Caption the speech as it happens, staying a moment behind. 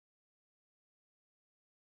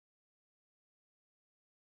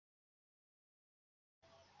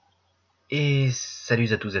Et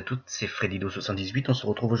salut à tous et à toutes, c'est Freddydo78, on se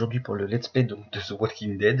retrouve aujourd'hui pour le let's play de The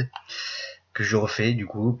Walking Dead, que je refais du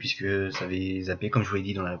coup, puisque ça avait zappé comme je vous l'ai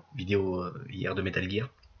dit dans la vidéo hier de Metal Gear.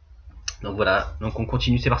 Donc voilà, donc on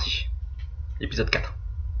continue, c'est parti. Épisode 4.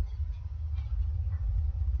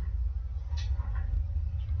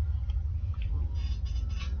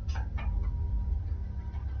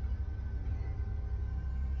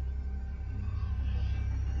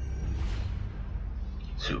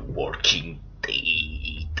 The Walking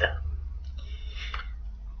Dead.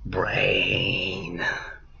 Brain.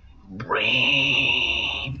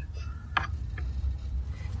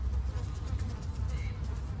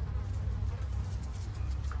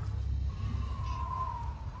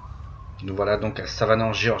 Nous voilà donc à Savannah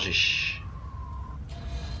en Géorgie.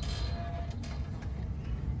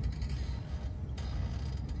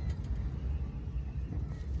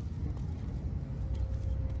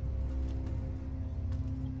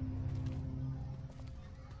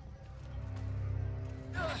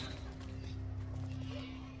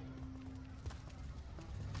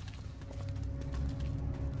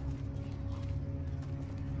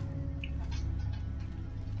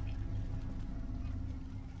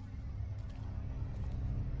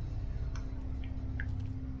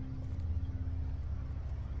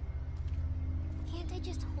 Can't I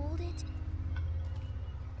just hold it?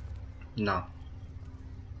 Non.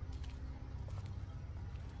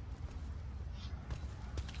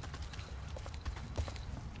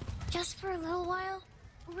 Just for a little while?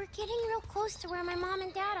 We're getting real close to where my mom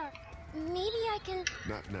and dad are. Maybe I can...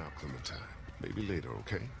 Not now, Clementine. Maybe later,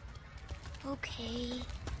 okay? Okay.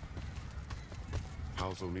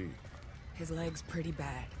 How's O'Neill? His leg's pretty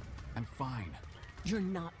bad. I'm fine. You're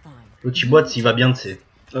not fine. Le petit boîte s'il va bien, tu sais.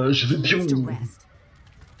 Je vais bien. He needs to rest.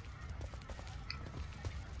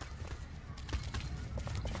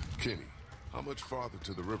 Kenny, how much farther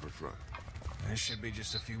to the riverfront? There should be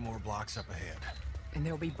just a few more blocks up ahead. And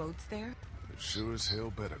there'll be boats there? It sure as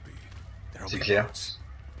hell better be. There'll C'est be clair. boats.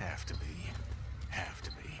 Have to be. Have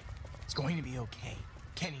to be. It's going to be okay.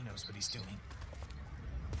 Kenny knows what he's doing.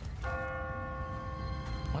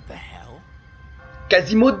 What the hell?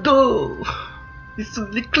 Quasimodo. Il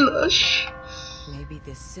sonne les cloches. Maybe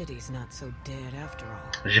this city's not so dead after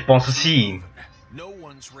all. J'y pense aussi. No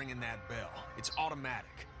one's ringing that bell. It's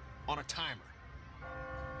automatic. On a timer.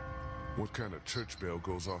 What kind of church bell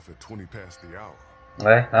goes off at 20 past the hour?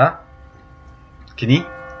 Ouais, hein? Kenny?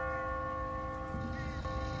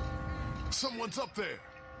 Someone's up there!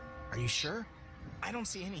 Are you sure? I don't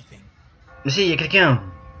see anything. Mais si, y a quelqu'un.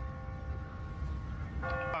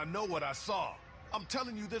 I know what I saw. I'm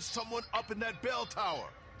telling you, there's someone up in that bell tower.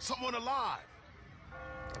 Someone alive.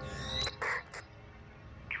 If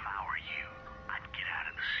I were you, I'd get out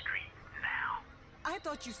of the street now. I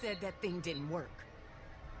thought you said that thing didn't work.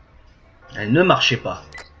 Elle ne marchait pas.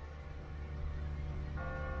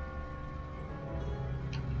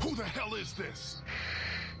 Who the hell is this?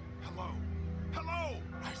 Hello? Hello?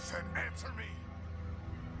 I said answer me.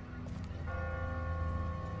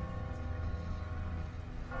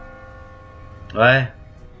 Ouais.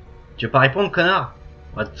 Tu veux pas répondre, connard?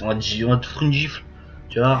 On va te foutre une gifle.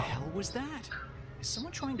 Tu What vois? the hell was that? Is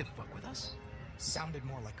someone trying to fuck with us? Sounded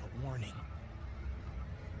more like a warning.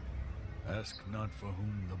 Ask not for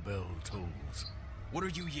whom the bell tolls. What are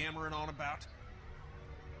you yammering on about?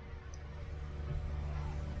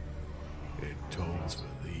 It tolls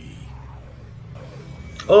for thee.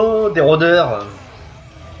 Oh, des rôdeurs.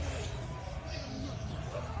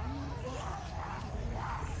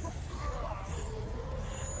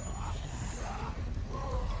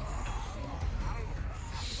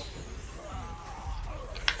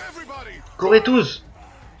 Everybody! Courez tous.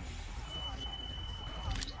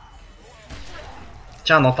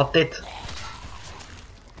 Tiens, dans ta tête.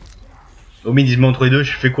 Au milieu entre les deux,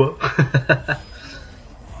 je fais quoi?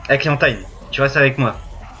 Avec Clémentine, tu restes avec moi.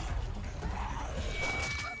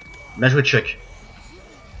 Bien joué, Chuck.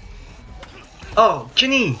 Oh,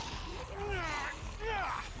 Kenny!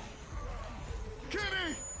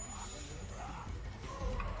 Kenny!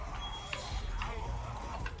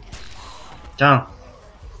 Tiens,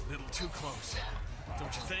 Little too close,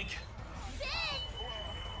 don't you think?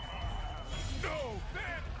 No! Ben!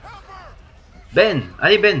 Help her! Ben!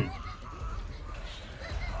 Allez, Ben!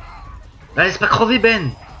 Ah, laisse pas crever,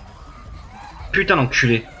 Ben! Putain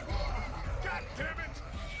d'enculé. God damn it!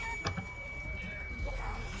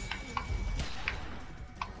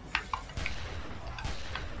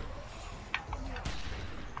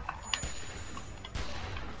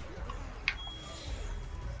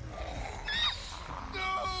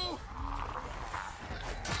 No!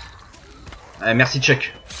 Merci, Chuck.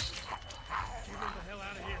 Get the hell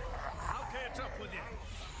out of here. I'll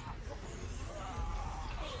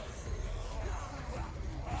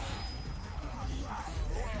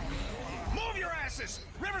horses.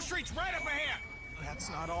 River Street's right up ahead. That's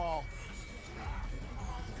not all.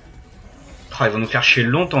 Oh, ils vont nous faire chier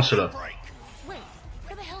longtemps ceux-là. Break. Wait,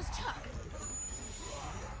 where the hell's Chuck?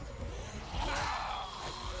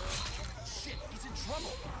 Shit, he's in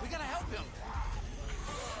trouble. We gotta help him.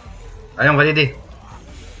 Allez, on va l'aider.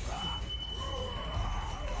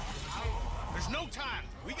 There's no time.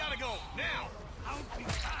 We gotta go now.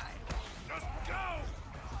 Just go!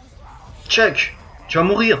 Chuck, tu vas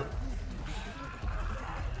mourir.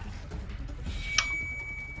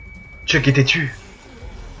 Chuck est têtu.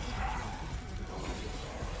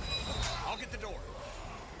 I'll get the door.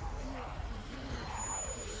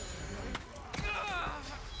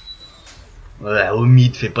 Ouais,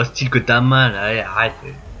 Omid, fais pas style que t'as mal. Allez, arrête.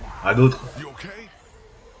 À d'autres. You okay?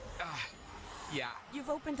 Yeah. You've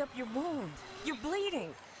opened up your wound. You're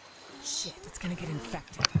bleeding. Shit, it's gonna get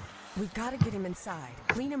infected. We've gotta get him inside.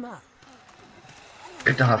 Clean him up.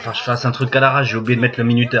 Putain, va falloir que je fasse un truc à l'arrache. J'ai oublié de mettre le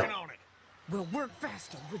minuteur. Working on it. Well, work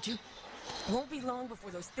faster, would you? Won't be long before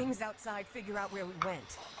those things outside figure out where we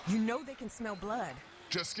went. You know they can smell blood.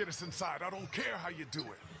 Just get us inside. I don't care how you do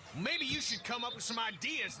it. Maybe you should come up with some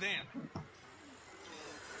ideas then.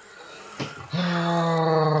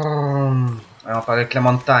 Allez, on parle de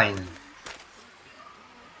Clémentine.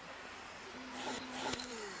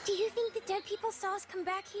 Do you think the dead people saw us come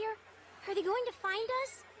back here? Are they going to find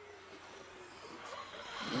us?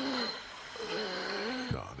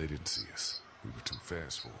 No, they didn't see us. We were too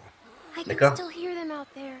fast for them. I can D'accord. still hear them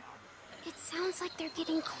out there. It sounds like they're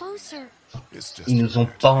getting closer. It's just Ils nous ont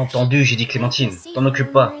pas entendus, j'ai dit Clémentine. T'en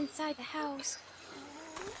occupe pas. Inside the house.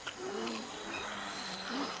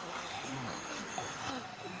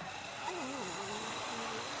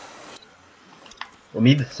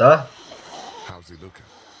 Omid, ça va? How's he looking?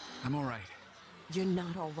 I'm all right. You're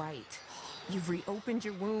not all right. You've reopened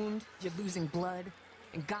your wound, you're losing blood,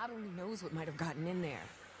 and God only knows what might have gotten in there.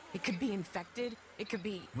 It could be infected, it could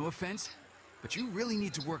be... No offense, but you really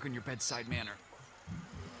need to work on your bedside manner.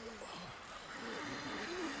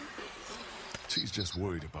 She's just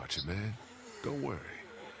worried about you, man. Don't worry.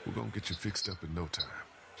 We're gonna get you fixed up in no time.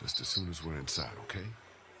 Just as soon as we're inside, okay?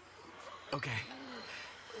 Okay.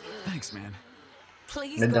 Thanks, man.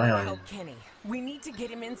 Please Mais de go and rien. help Kenny. We need to get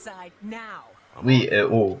him inside now. Oui,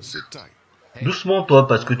 oh. Sit tight. Doucement toi,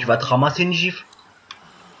 parce que tu vas te ramasser une gifle.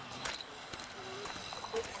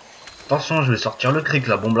 Attention, je vais sortir le cric,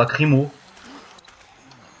 la bombe lacrymo.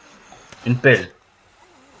 Une pelle.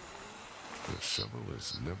 The shovel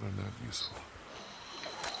is never not useful.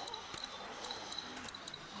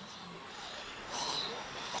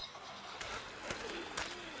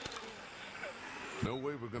 No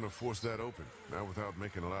way we're gonna force that open. Not without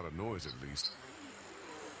making a lot of noise, at least.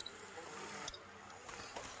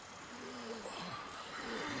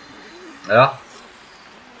 Alors?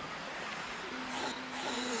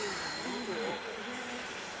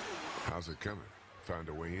 How's it coming? Found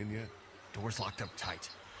a way in yet? Door's locked up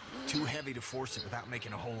tight. Too heavy to force it without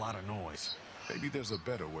making a whole lot of noise. Maybe there's a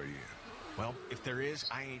better way in. Well, if there is,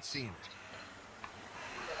 I ain't seeing it.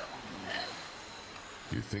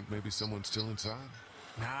 You think maybe someone's still inside?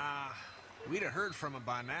 Nah, we'd have heard from him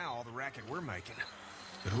by now, all the racket we're making.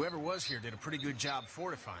 But whoever was here did a pretty good job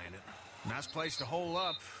fortifying it. Nice place to hole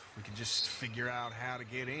up. We could just figure out how to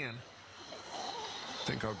get in.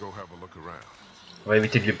 Think I'll go have a look around. On va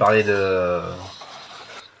éviter de lui parler de...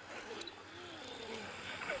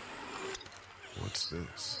 What's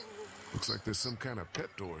this? Looks like there's some kind of pet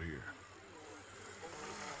door here.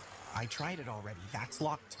 I tried it already. That's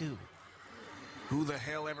locked too. Who the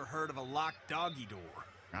hell ever heard of a locked doggy door?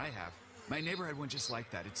 I have. My neighbor had one just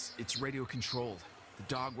like that. It's radio controlled. The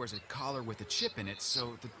dog wears a collar with a chip in it,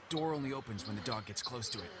 so the door only opens when the dog gets close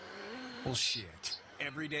to it. Well, shit.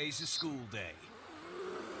 Every day's a school day.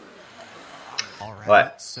 All right.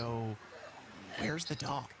 Ouais. So, where's the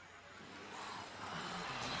dog?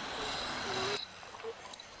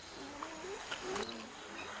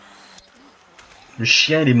 Le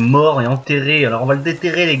chien il est mort et enterré, alors on va le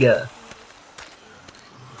déterrer les gars.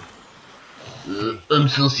 Homme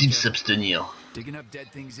sensible s'abstenir. Digging up dead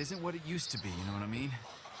things isn't what it used to be, you know what I mean?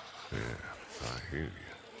 Yeah, I hear you.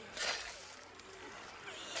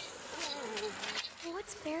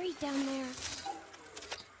 What's buried down there?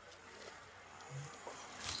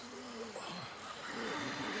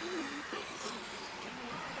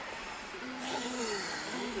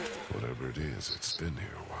 Whatever it is, it's been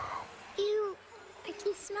here a while. Ew, I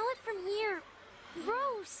can smell it from here.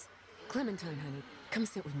 Gross. Clementine, honey, come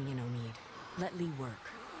sit with me and Omid. Let Lee work.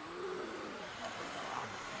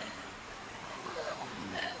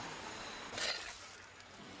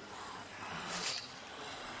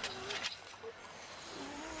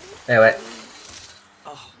 Eh ouais.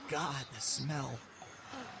 God, the smell.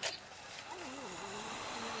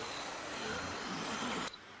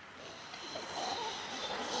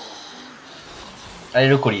 Allez,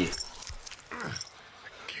 le collier.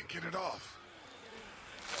 Can't get it off.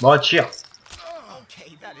 Bon, tire.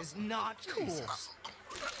 Okay, that is not cool.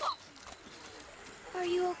 Are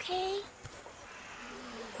you okay?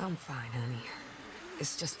 I'm fine, honey.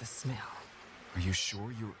 It's just the smell. Are you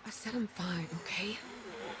sure you're... I said I'm fine, okay?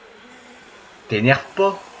 T'énerve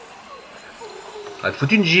pas. Va te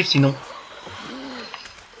foutre une gifle sinon.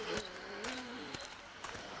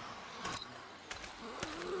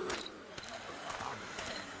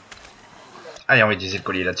 Allez, on va utiliser le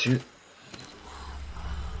collier là-dessus. Here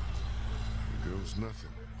goes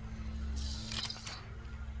nothing.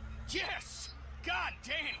 Yes! God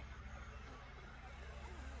damn!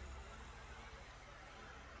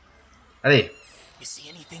 Allez. You see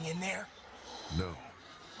anything in there? No.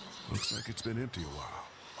 Looks like it's been empty a while.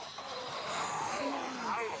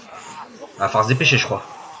 On va falloir se dépêcher, je crois.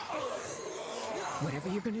 Whatever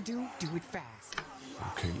you're gonna do it fast.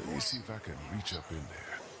 Okay, let me see if I can reach up in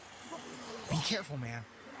there. Be careful, man.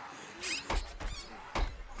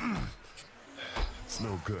 It's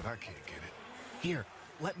no good. I can't get it. Here,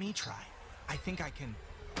 let me try. I think I can.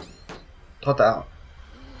 Trop tard.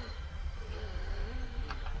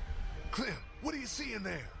 Clem, what do you see in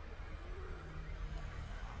there?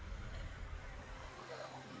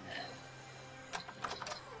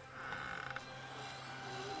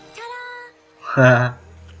 Ta-da!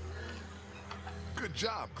 Good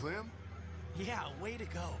job, Clem. Yeah, way to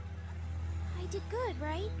go. I did good,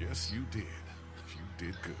 right? Yes, you did. You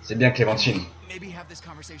did good. C'est bien, Clémentine. Maybe have this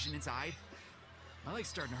conversation inside? My leg's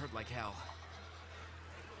starting to hurt like hell.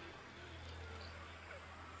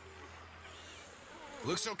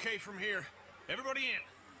 Looks okay from here. Everybody in.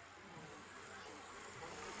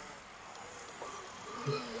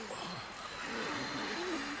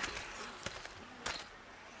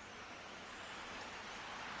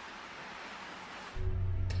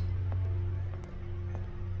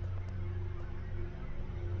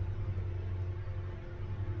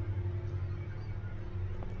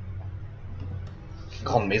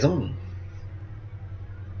 Grande maison.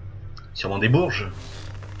 Sûrement des bourges.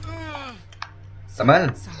 T'as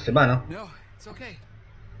mal? Ça fait mal, hein? No, it's okay.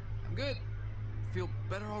 I'm good. Feel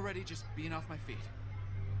better already just being off my feet.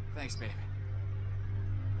 Thanks, babe.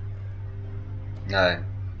 Ouais.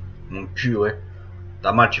 Mon cul, ouais.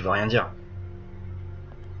 T'as mal, tu veux rien dire.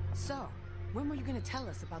 So, when were you gonna tell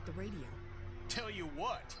us about the radio? Tell you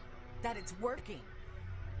what? That it's working.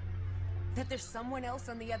 That there's someone else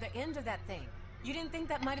on the other end of that thing. You didn't think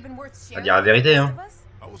that might have been worth sharing dire la vérité, with the hein. rest of us?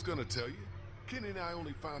 I was gonna tell you. Kenny and I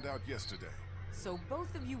only found out yesterday. So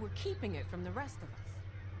both of you were keeping it from the rest of us.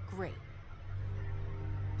 Great.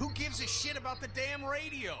 Who gives a shit about the damn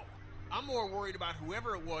radio? I'm more worried about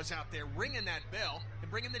whoever it was out there ringing that bell and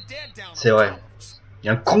bringing the dead down. C'est vrai. Il y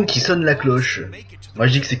a un con qui sonne la cloche. Moi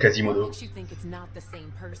je dis que c'est What Quasimodo. makes you think it's not the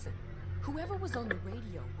same person? Whoever was on the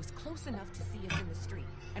radio was close enough to see us in the street,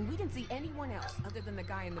 and we didn't see anyone else other than the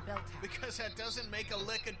guy in the bell tower. Because that doesn't make a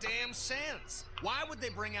lick of damn sense. Why would they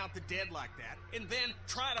bring out the dead like that and then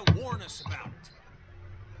try to warn us about it?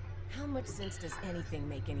 How much sense does anything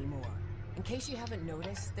make anymore? In case you haven't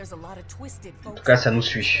noticed, there's a lot of twisted folks. En tout cas, ça out nous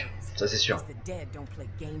there suit. these days. Ça c'est sûr. Because the dead don't play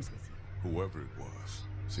games with you. Whoever it was,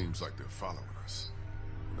 seems like they're following us.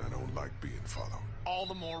 And I don't like being followed. All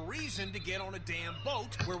the more reason to get on a damn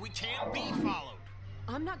boat where we can't be followed.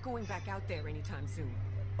 I'm not going back out there anytime soon.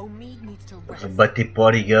 Omid needs to Ne rest. battez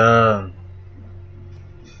pas les gars.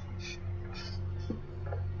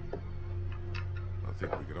 I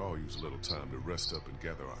think we could all use a little time to rest up and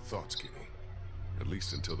gather our thoughts, Kenny. At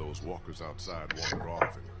least until those walkers outside wander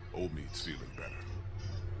off and old meat's feeling better.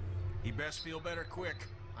 He best feel better quick.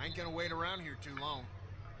 I ain't gonna wait around here too long.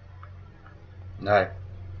 Ouais.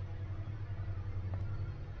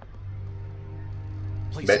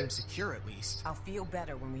 Place Bet. seems secure at least. I'll feel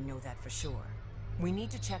better when we know that for sure. We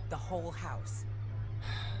need to check the whole house.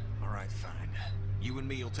 All right, fine. You and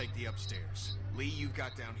me will take the upstairs. Lee, you've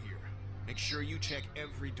got down here. Make sure you check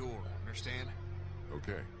every door, understand?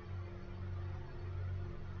 Okay.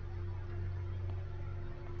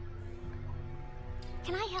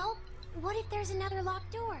 Can I help? What if there's another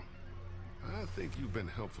locked door? I think you've been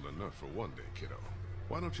helpful enough for one day, kiddo.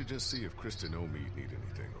 Why don't you just see if Kristen or Mead need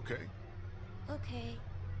anything, okay? Okay.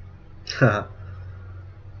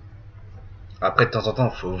 Après de temps en temps,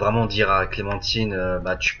 faut vraiment dire à Clémentine,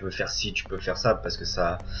 bah tu peux faire ci, tu peux faire ça, parce que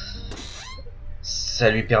ça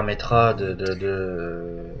lui permettra de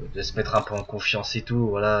se mettre un peu en confiance et tout.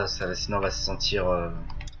 Voilà, ça, sinon elle va se sentir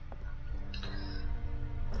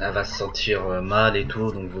Elle va se sentir mal et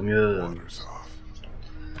tout, donc vaut mieux... Water's off.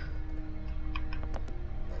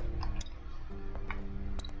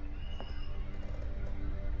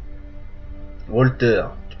 Walter,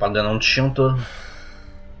 tu parles d'un nom de chien toi?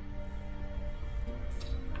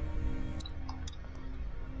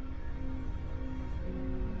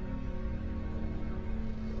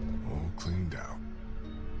 All cleaned out.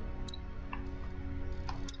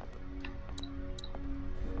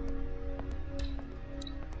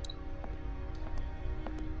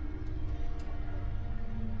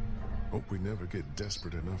 Hope we never get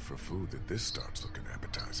desperate enough for food that this starts looking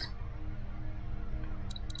appetizing.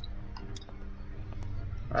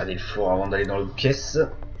 Allez, le four avant d'aller dans l'autre pièce.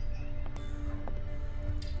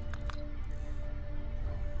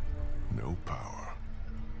 No power.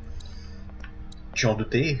 Tu en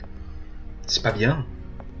doutais? C'est pas bien.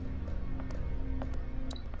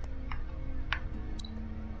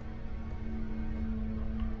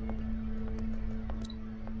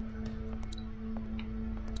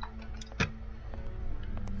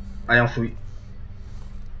 Allez, on fouille.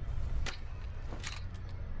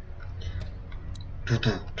 Tout.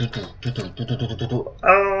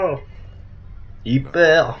 Ah!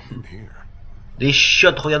 Hyper! In here. Les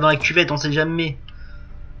chiottes, regarde dans la cuvette, on sait jamais.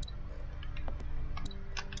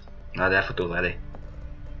 Regardez la photo, regardez.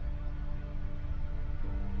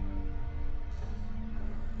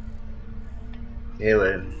 Et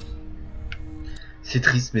ouais. C'est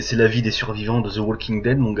triste, mais c'est la vie des survivants de The Walking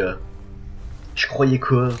Dead, mon gars. Je croyais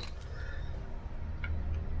quoi?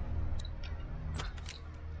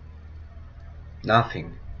 Nothing.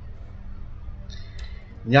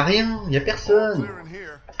 Y a rien, y a All personne. clear in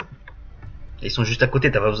here. Ils sont juste à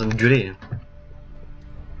côté, t'as pas besoin de gueuler.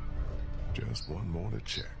 Just one more to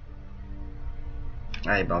check.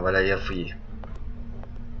 Allez, ben on va aller fouiller.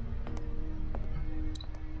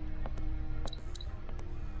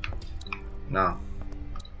 Non.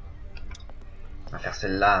 On va faire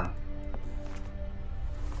celle-là.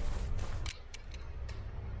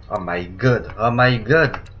 Oh my god, oh my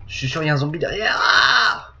god. Je suis sûr, il y a un zombie derrière.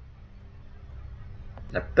 Ah,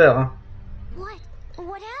 la peur, hein. What?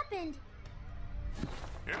 What happened?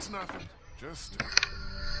 It's nothing. Just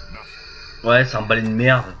nothing. Ouais, c'est un balai de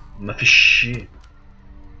merde. Il m'a fait chier.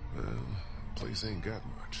 Well, place ain't got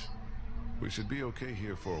much. We should be okay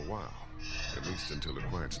here for a while. At least until it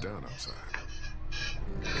quiets down outside.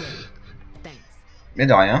 Good. Thanks. Mais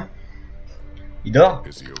de rien. Il dort?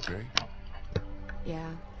 Is he okay?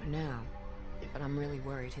 Yeah, for now. But I'm really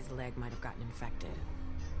worried his leg might have gotten infected.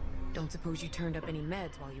 Don't suppose you turned up any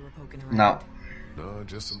meds while you were poking around? Non. No,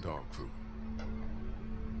 just some dog food.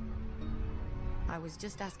 I was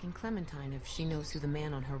just asking Clementine if she knows who the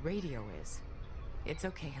man on her radio is. It's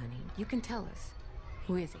okay, honey. You can tell us.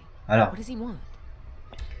 Who is he? Alors. What does he want?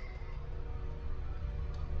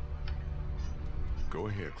 Go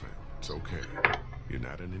ahead, Clem. It's okay. You're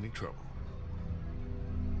not in any trouble.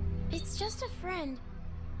 It's just a friend.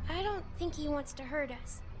 I don't think he wants to hurt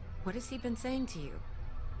us. What has he been saying to you?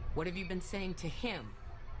 What have you been saying to him?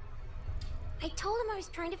 I told him I was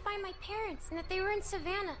trying to find my parents and that they were in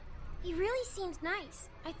Savannah. He really seems nice.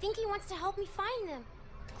 I think he wants to help me find them.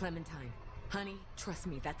 Clementine, honey, trust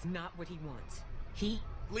me, that's not what he wants.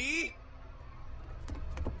 Lee?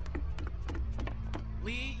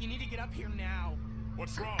 Lee, you need to get up here now.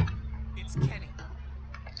 What's wrong? It's Kenny.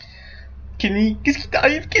 Kenny, qu'est-ce qui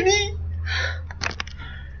t'arrive, Kenny?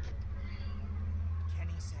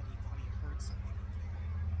 Kenny said he thought he heard something over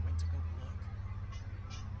there. Went to go look.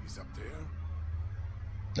 He's up there?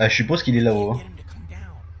 Ah, je suppose qu'il est là-haut. Get him to come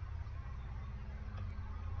down.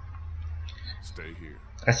 Stay here.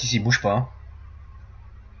 Ah si, bouge pas. Hein.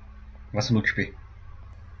 On va s'en occuper.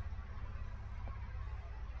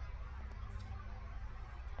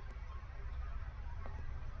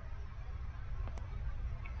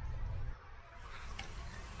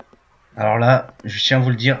 Alors là, je tiens à vous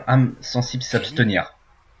le dire, âme sensible s'abstenir.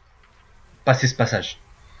 Passez ce passage.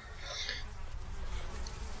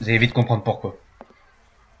 Vous allez vite comprendre pourquoi.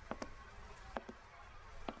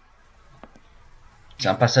 C'est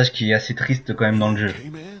un passage qui est assez triste quand même dans le jeu. Hey,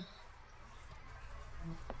 man?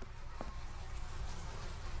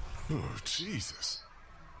 Oh, Jesus.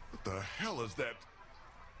 What the hell is that?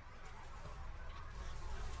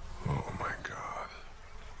 Oh, my God.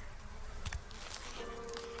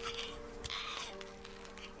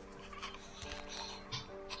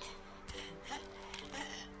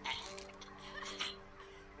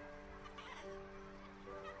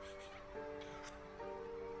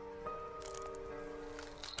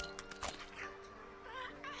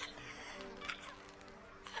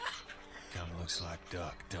 Kinda looks like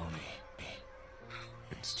Duck, don't he?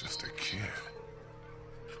 It's just a kid.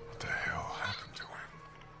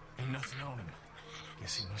 have known him.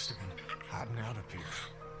 Guess he must have been hiding out up here.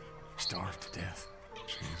 Starved to death.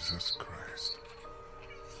 Jesus Christ.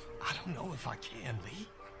 I don't know if I can, Lee.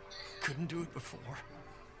 Couldn't do it before.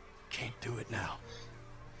 Can't do it now.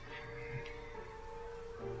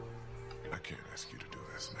 I can't ask you to do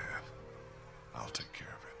this, man. I'll take care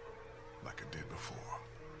of it, like I did before.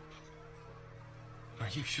 Are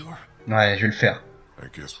you sure? Ouais, je vais le faire. I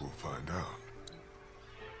guess we'll find out.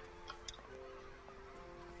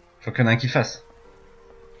 Faut qu'il y en ait un qui fasse.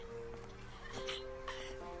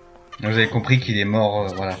 Vous avez compris qu'il est mort,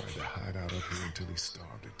 voilà. Tried to hide out up here until he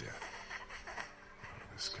starved to death.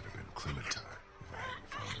 This could have been Clementine if I hadn't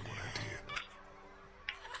found her when I did.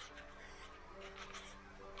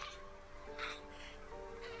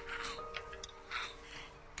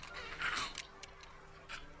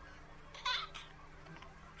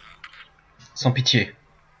 Sans pitié.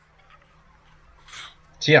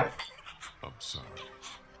 Tire. I'm sorry.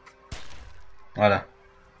 Voilà.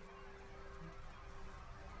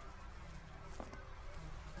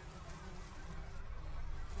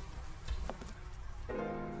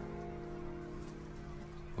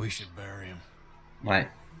 We should bury him. Ouais.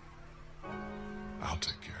 I'll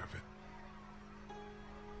take care of it.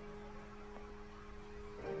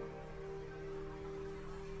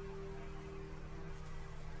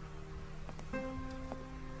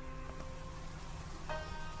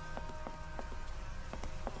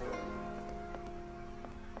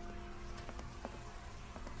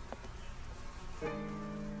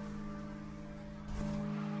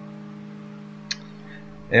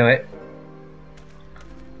 Et ouais.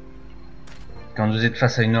 Quand vous êtes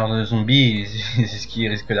face à une horde de zombies, c'est ce qui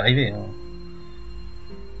risque d'arriver. Hein.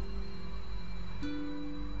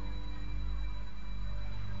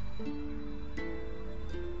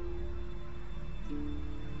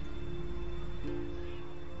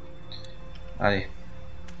 Allez.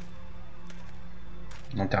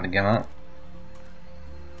 On enterre le gamin.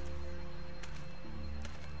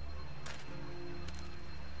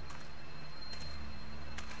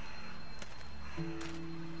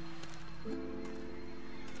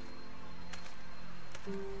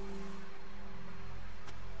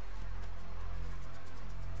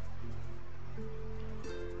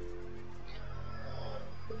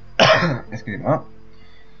 Excusez-moi.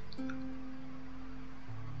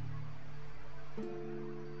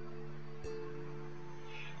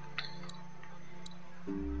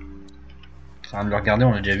 Ça va de le regarder,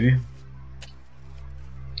 on l'a déjà vu.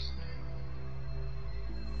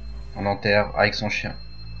 On l'enterre avec son chien.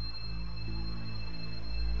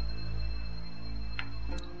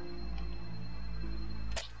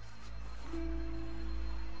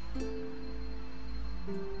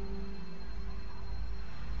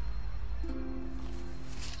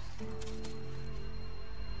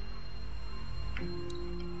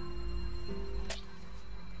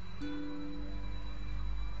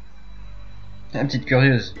 Une petite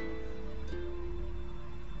curieuse.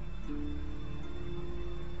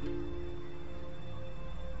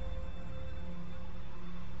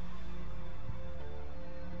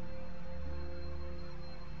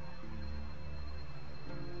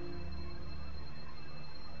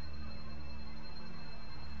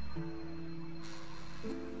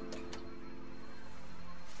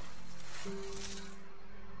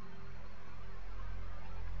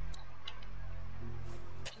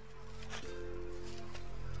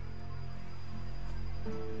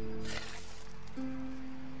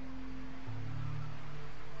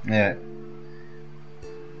 Ouais.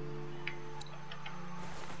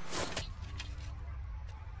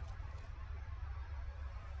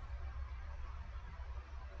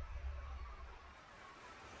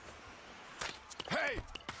 Hey!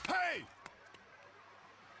 Hey!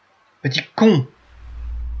 Petit con!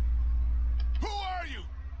 Who are you?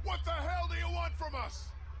 What the hell do you want from us?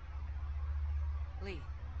 Lee,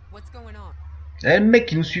 what's going on? Eh, le mec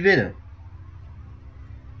qui nous suivait là.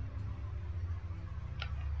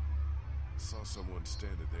 I saw someone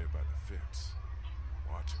standing there by the fence,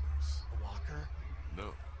 watching us. A walker?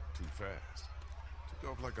 No, too fast.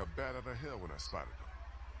 Took off like a bat out of hell when I spotted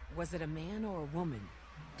him. Was it a man or a woman?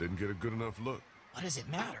 Didn't get a good enough look. What does it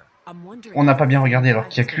matter? I'm wondering. On n'a pas bien regardé alors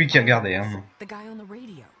qu'il y a que lui qui regardait. Hein. The guy on the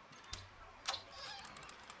radio.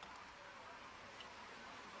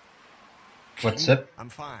 What's up? I'm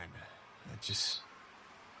fine.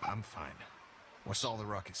 I'm fine. What's all the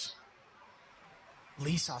ruckus?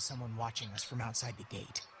 Lee saw someone watching us from outside the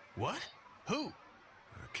gate. What? Who?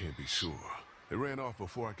 I can't be sure. They ran off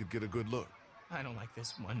before I could get a good look. I don't like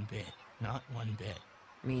this one bit. Not one bit.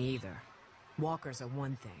 Me either. Walkers are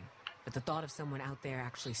one thing, but the thought of someone out there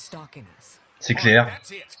actually stalking us. C'est All clair. right,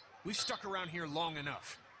 that's it. We've stuck around here long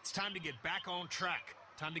enough. It's time to get back on track.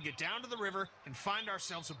 Time to get down to the river and find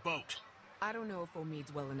ourselves a boat. I don't know if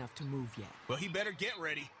Omid's well enough to move yet. Well, he better get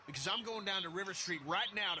ready, because I'm going down to River Street right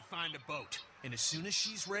now to find a boat. And as soon as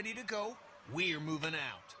she's ready to go, we're moving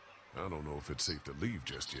out. I don't know if it's safe to leave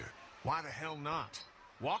just yet. Why the hell not?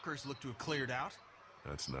 Walkers look to have cleared out.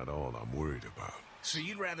 That's not all I'm worried about. So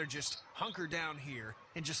you'd rather just hunker down here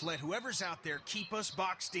and just let whoever's out there keep us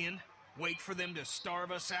boxed in? Wait for them to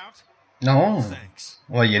starve us out? Non. Thanks.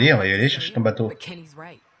 On va y aller chercher ton bateau. But Kenny's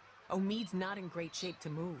right. Omid's not in great shape to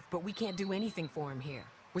move, but we can't do anything for him here.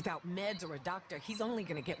 Without meds or a doctor, he's only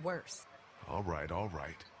gonna get worse. All right, all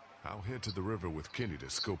right. I'll head to the river with Kenny to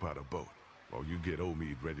scope out a boat, while you get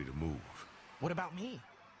Omid ready to move. What about me?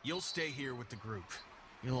 You'll stay here with the group.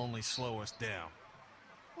 You'll only slow us down.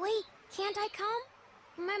 Wait, can't I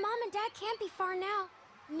come? My mom and dad can't be far now.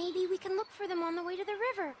 Maybe we can look for them on the way to the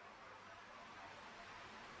river.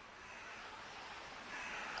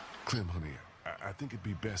 Clem, honey, I think it'd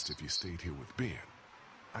be best if you stayed here with Ben.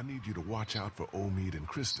 I need you to watch out for Omid and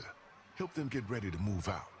Krista. Help them get ready to move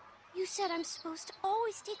out. You said I'm supposed to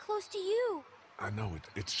always stay close to you. I know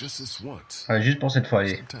it's just this once. Ouais, juste pour cette fois,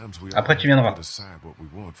 allez. Sometimes we Après, all tu have to viendras. put aside what we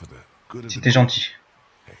want for the good of Si the t'es group. gentil.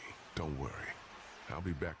 Hey, don't worry. I'll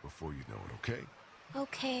be back before you know it, okay?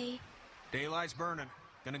 Okay. Daylight's burning.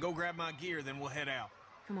 Gonna go grab my gear, then we'll head out.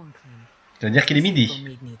 Come on, Clem. Ça veut dire qu'il est See if midi.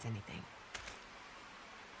 Omid needs anything.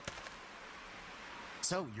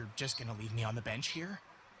 So, you're just gonna leave me on the bench here?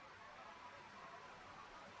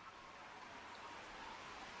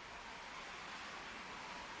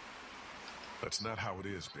 That's not how it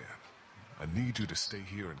is, Ben. I need you to stay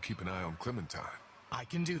here and keep an eye on Clementine. I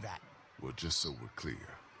can do that. Well, just so we're clear.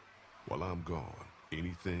 While I'm gone,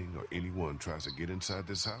 anything or anyone tries to get inside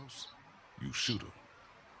this house, you shoot them.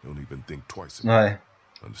 Don't even think twice about Ouais. it.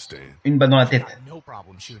 Understand? Une balle dans la I've tête. got no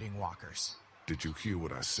problem shooting walkers. Did you hear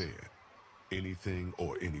what I said? Anything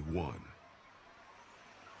or anyone.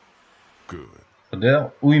 Good.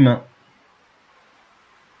 Odeur ou humain.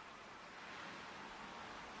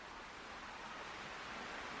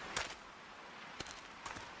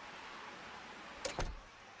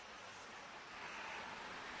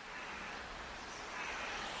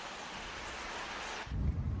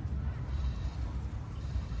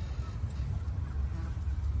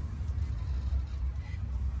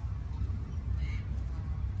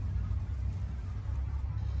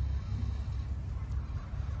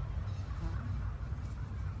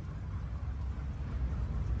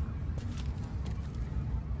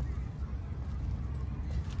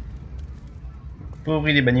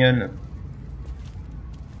 Pauvre les bagnoles.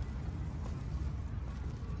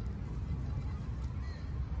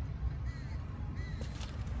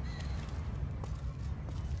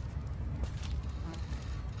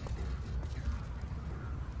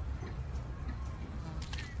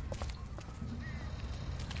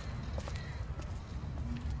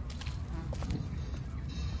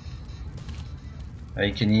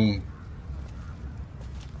 Allez Kenny.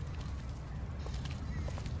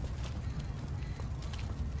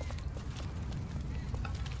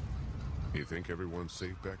 You think everyone's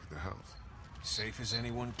safe back at the house? Safe as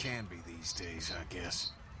anyone can be these days, I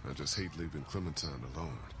guess. I just hate leaving Clementine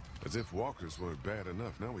alone. As if walkers weren't bad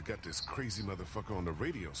enough, now we got this crazy motherfucker on the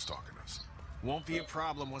radio stalking us. Won't be a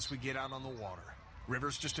problem once we get out on the water.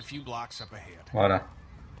 River's just a few blocks up ahead. Voilà.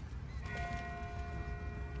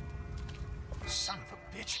 Son of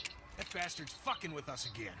a bitch. That bastard's fucking with us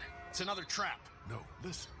again. It's another trap. No,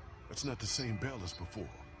 listen. That's not the same bell as before.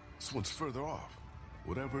 This one's further off.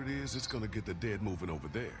 Whatever it is, it's gonna get the dead moving over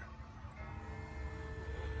there.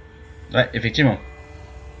 Ouais, effectivement.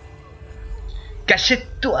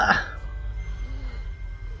 Cachette-toi!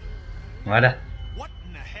 Voilà. What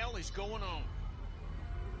in the hell is going on?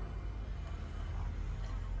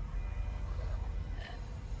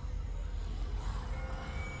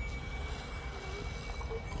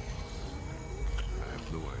 I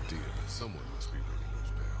have no idea, but someone must be ringing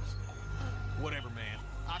those bells. Whatever, man.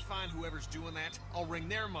 I find whoever's doing that, I'll ring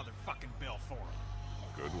their motherfucking bell for them.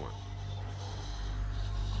 Good one.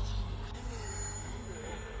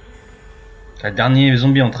 Le dernier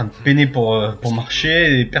zombie en train de peiner pour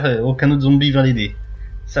marcher et aucun autre zombie vient l'aider.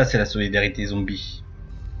 Ça c'est la solidarité zombie.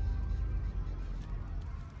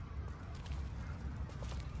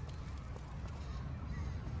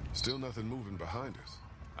 Still nothing moving behind us.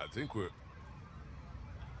 I think we're...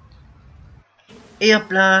 Et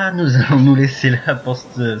hop là, nous allons nous laisser là pour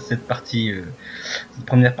cette partie, cette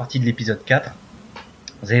première partie de l'épisode 4.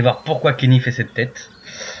 Vous allez voir pourquoi Kenny fait cette tête.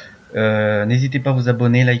 N'hésitez pas à vous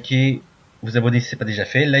abonner, liker, vous abonner si ce n'est pas déjà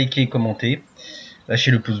fait, liker, commenter. Lâchez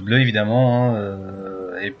le pouce bleu évidemment.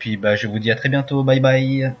 Hein, et puis bah, je vous dis à très bientôt. Bye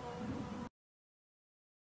bye.